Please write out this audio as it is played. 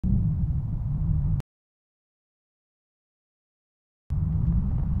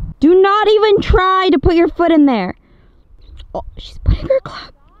Do not even try to put your foot in there. Oh, she's putting her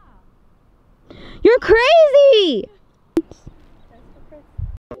club. You're crazy!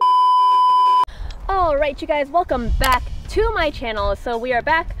 Alright you guys, welcome back to my channel. So we are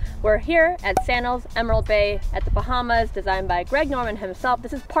back. We're here at Sandals, Emerald Bay at the Bahamas, designed by Greg Norman himself.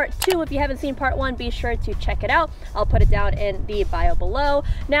 This is part 2. If you haven't seen part 1, be sure to check it out. I'll put it down in the bio below.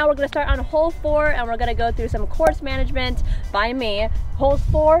 Now we're going to start on hole 4 and we're going to go through some course management by me. Holes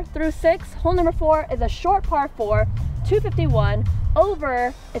 4 through 6. Hole number 4 is a short par 4, 251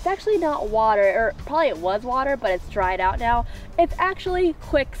 over, it's actually not water, or probably it was water, but it's dried out now. It's actually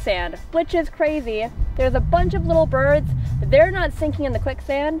quicksand, which is crazy. There's a bunch of little birds. They're not sinking in the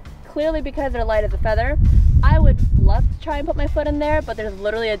quicksand, clearly because they're light as a feather. I would love to try and put my foot in there, but there's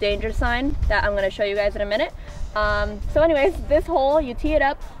literally a danger sign that I'm going to show you guys in a minute. So anyways, this hole, you tee it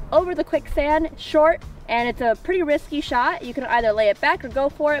up over the quicksand, short, and it's a pretty risky shot. You can either lay it back or go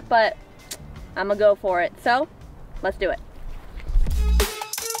for it, but I'm gonna go for it. So let's do it.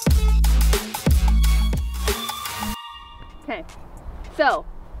 Okay, so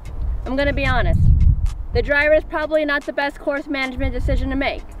I'm gonna be honest. The driver is probably not the best course management decision to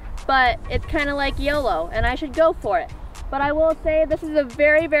make, but it's kind of like YOLO and I should go for it. But I will say this is a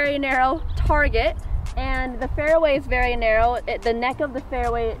very, very narrow target and the fairway is very narrow. The neck of the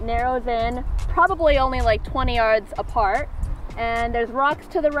fairway narrows in probably only like 20 yards apart, and there's rocks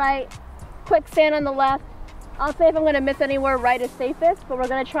to the right, quicksand on the left. I'll say if I'm gonna miss anywhere, right is safest, but we're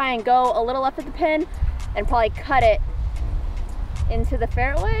gonna try and go a little left of the pin and probably cut it into the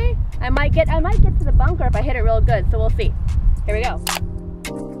fairway. I might get to the bunker if I hit it real good, so we'll see. Here we go.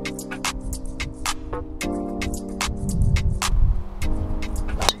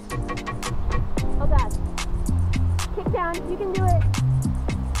 Oh God. Kick down, you can do it.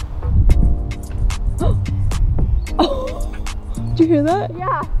 Oh, did you hear that?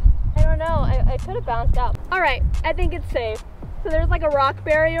 Yeah, I don't know, I could have bounced out. All right, I think it's safe. So there's like a rock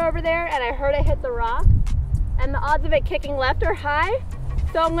barrier over there and I heard it hit the rock. And the odds of it kicking left are high,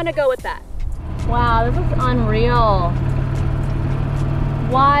 so I'm gonna go with that. Wow, this is unreal.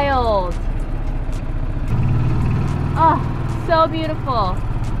 Wild. Oh, so beautiful.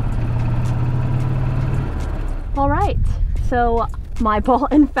 All right, so my ball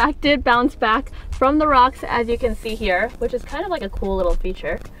in fact did bounce back from the rocks, as you can see here, which is kind of like a cool little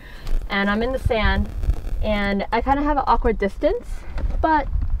feature. And I'm in the sand, and I kind of have an awkward distance, but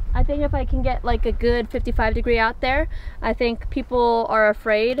I think if I can get like a good 55 degree out there, I think people are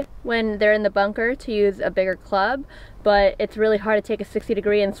afraid when they're in the bunker to use a bigger club, but it's really hard to take a 60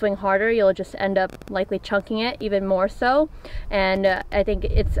 degree and swing harder. You'll just end up likely chunking it even more so. And I think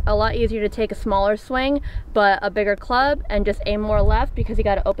it's a lot easier to take a smaller swing, but a bigger club and just aim more left because you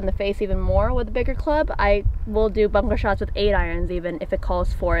got to open the face even more with a bigger club. I will do bunker shots with 8 irons even if it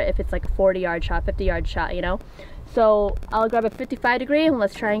calls for it, if it's like a 40 yard shot, 50 yard shot, you know? So I'll grab a 55 degree and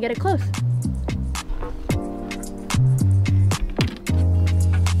let's try and get it close.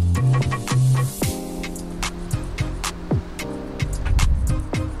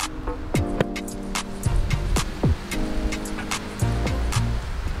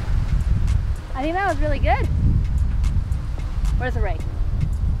 I think that was really good. Where's the rake?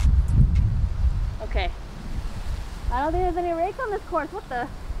 Okay. I don't think there's any rake on this course. What the?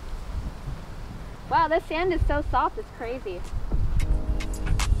 Wow, this sand is so soft, it's crazy.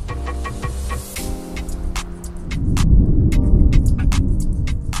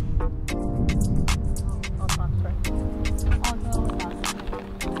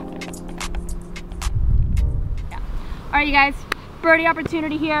 Yeah. All right, you guys, birdie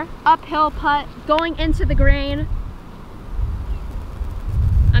opportunity here. Uphill putt, going into the green.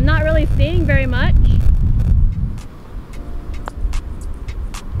 I'm not really seeing very much.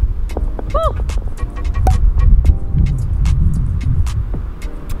 Woo!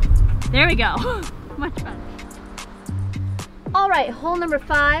 There we go. Much better. All right, hole number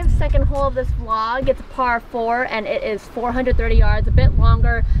 5, second hole of this vlog. It's a par 4 and it is 430 yards, a bit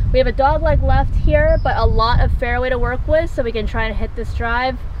longer. We have a dogleg left here, but a lot of fairway to work with, so we can try and hit this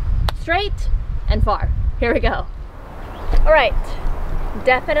drive straight and far. Here we go. All right,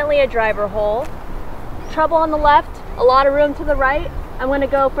 definitely a driver hole. Trouble on the left, a lot of room to the right. I'm gonna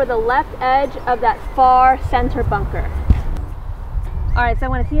go for the left edge of that far center bunker. All right, so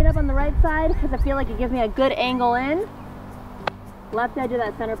I'm gonna tee it up on the right side because I feel like it gives me a good angle in. Left edge of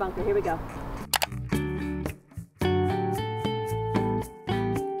that center bunker, here we go. All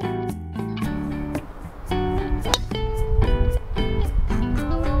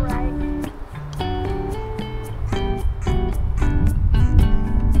right.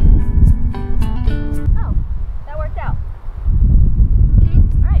 Oh, that worked out.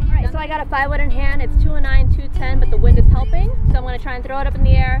 All right, 5 wood in hand. It's 209, 210, but the wind is helping. So I'm gonna try and throw it up in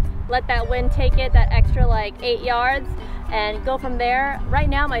the air, let that wind take it, that extra like 8 yards, and go from there. Right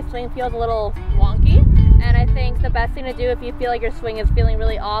now my swing feels a little wonky, and I think the best thing to do if you feel like your swing is feeling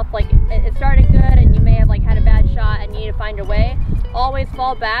really off, like it started good and you may have like had a bad shot and you need to find your way, always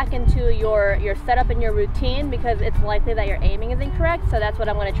fall back into your setup and your routine, because it's likely that your aiming is incorrect. So that's what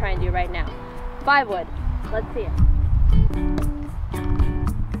I'm gonna try and do right now. 5 wood, let's see it.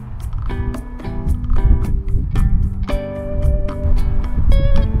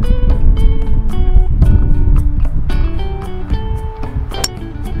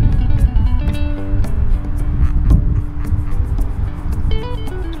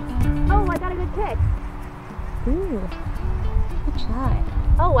 Ooh, good shot.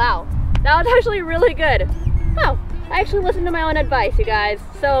 Oh wow, that was actually really good. Oh, I actually listened to my own advice, you guys.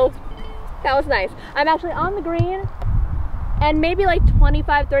 So that was nice. I'm actually on the green and maybe like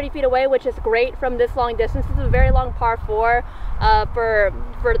 25, 30 feet away, which is great from this long distance. This is a very long par 4 for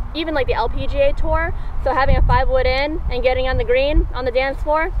even like the LPGA tour. So having a 5 wood in and getting on the green on the dance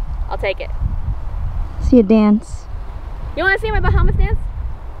floor, I'll take it. See a dance. You want to see my Bahamas dance?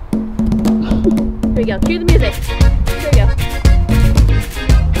 Here we go. Cue the music. Here we go.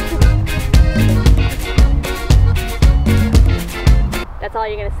 That's all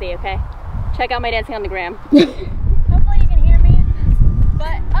you're gonna see, okay? Check out my dancing on the gram. Hopefully you can hear me.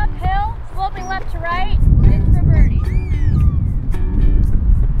 But uphill, sloping left to right, it's for birdie.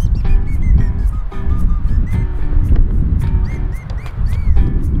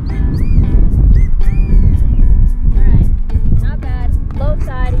 Alright, not bad. Low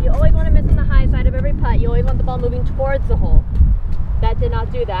side. You always want to miss on the high side of every putt. You always want the ball moving towards the hole. That did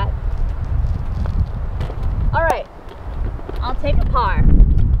not do that. Alright. I'll take a par.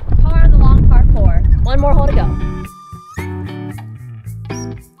 Par on the long par 4. One more hole to go.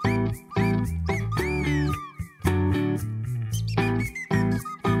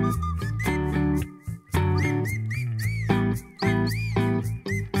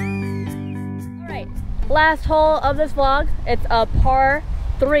 Alright, last hole of this vlog. It's a par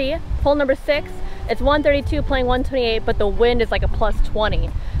 3, hole number 6. It's 132 playing 128, but the wind is like a plus 20.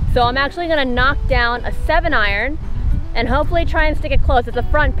 So I'm actually gonna knock down a 7-iron and hopefully try and stick it close. It's a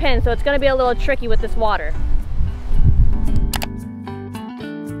front pin, so it's gonna be a little tricky with this water.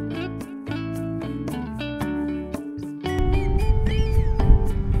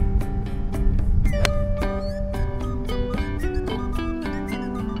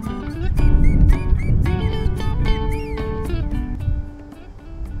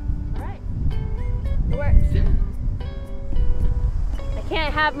 All right, it works. I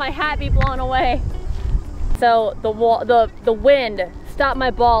can't have my hat be blown away. So the wind stopped my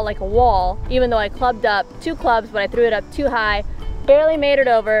ball like a wall, even though I clubbed up 2 clubs, but I threw it up too high, barely made it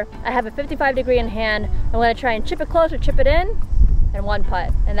over. I have a 55 degree in hand. I'm gonna try and chip it close or chip it in, and 1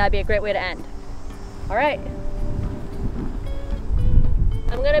 putt, and that'd be a great way to end. All right.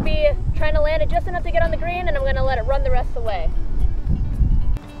 I'm gonna be trying to land it just enough to get on the green, and I'm gonna let it run the rest of the way.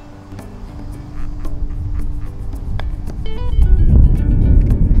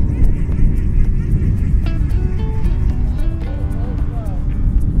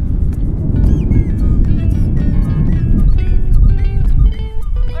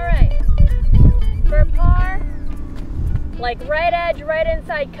 Like right edge, right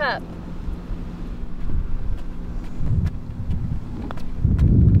inside cup.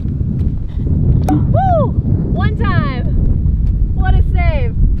 Woo! 1 time. What a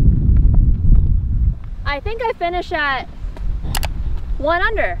save. I think I finished at 1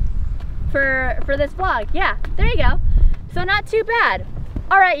 under for this vlog. Yeah, there you go. So not too bad.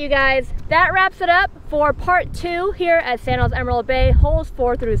 All right, you guys, that wraps it up for part 2 here at Sandals Emerald Bay, holes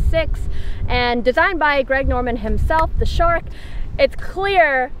 4 through 6, and designed by Greg Norman himself, the shark. It's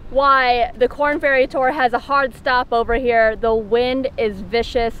clear why the Corn Ferry Tour has a hard stop over here. The wind is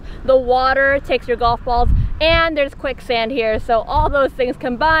vicious, the water takes your golf balls, and there's quicksand here. So all those things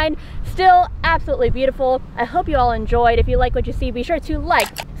combined, still absolutely beautiful. I hope you all enjoyed. If you like what you see, be sure to like,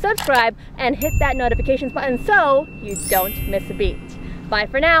 subscribe, and hit that notifications button so you don't miss a beat. Bye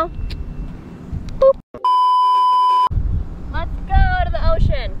for now.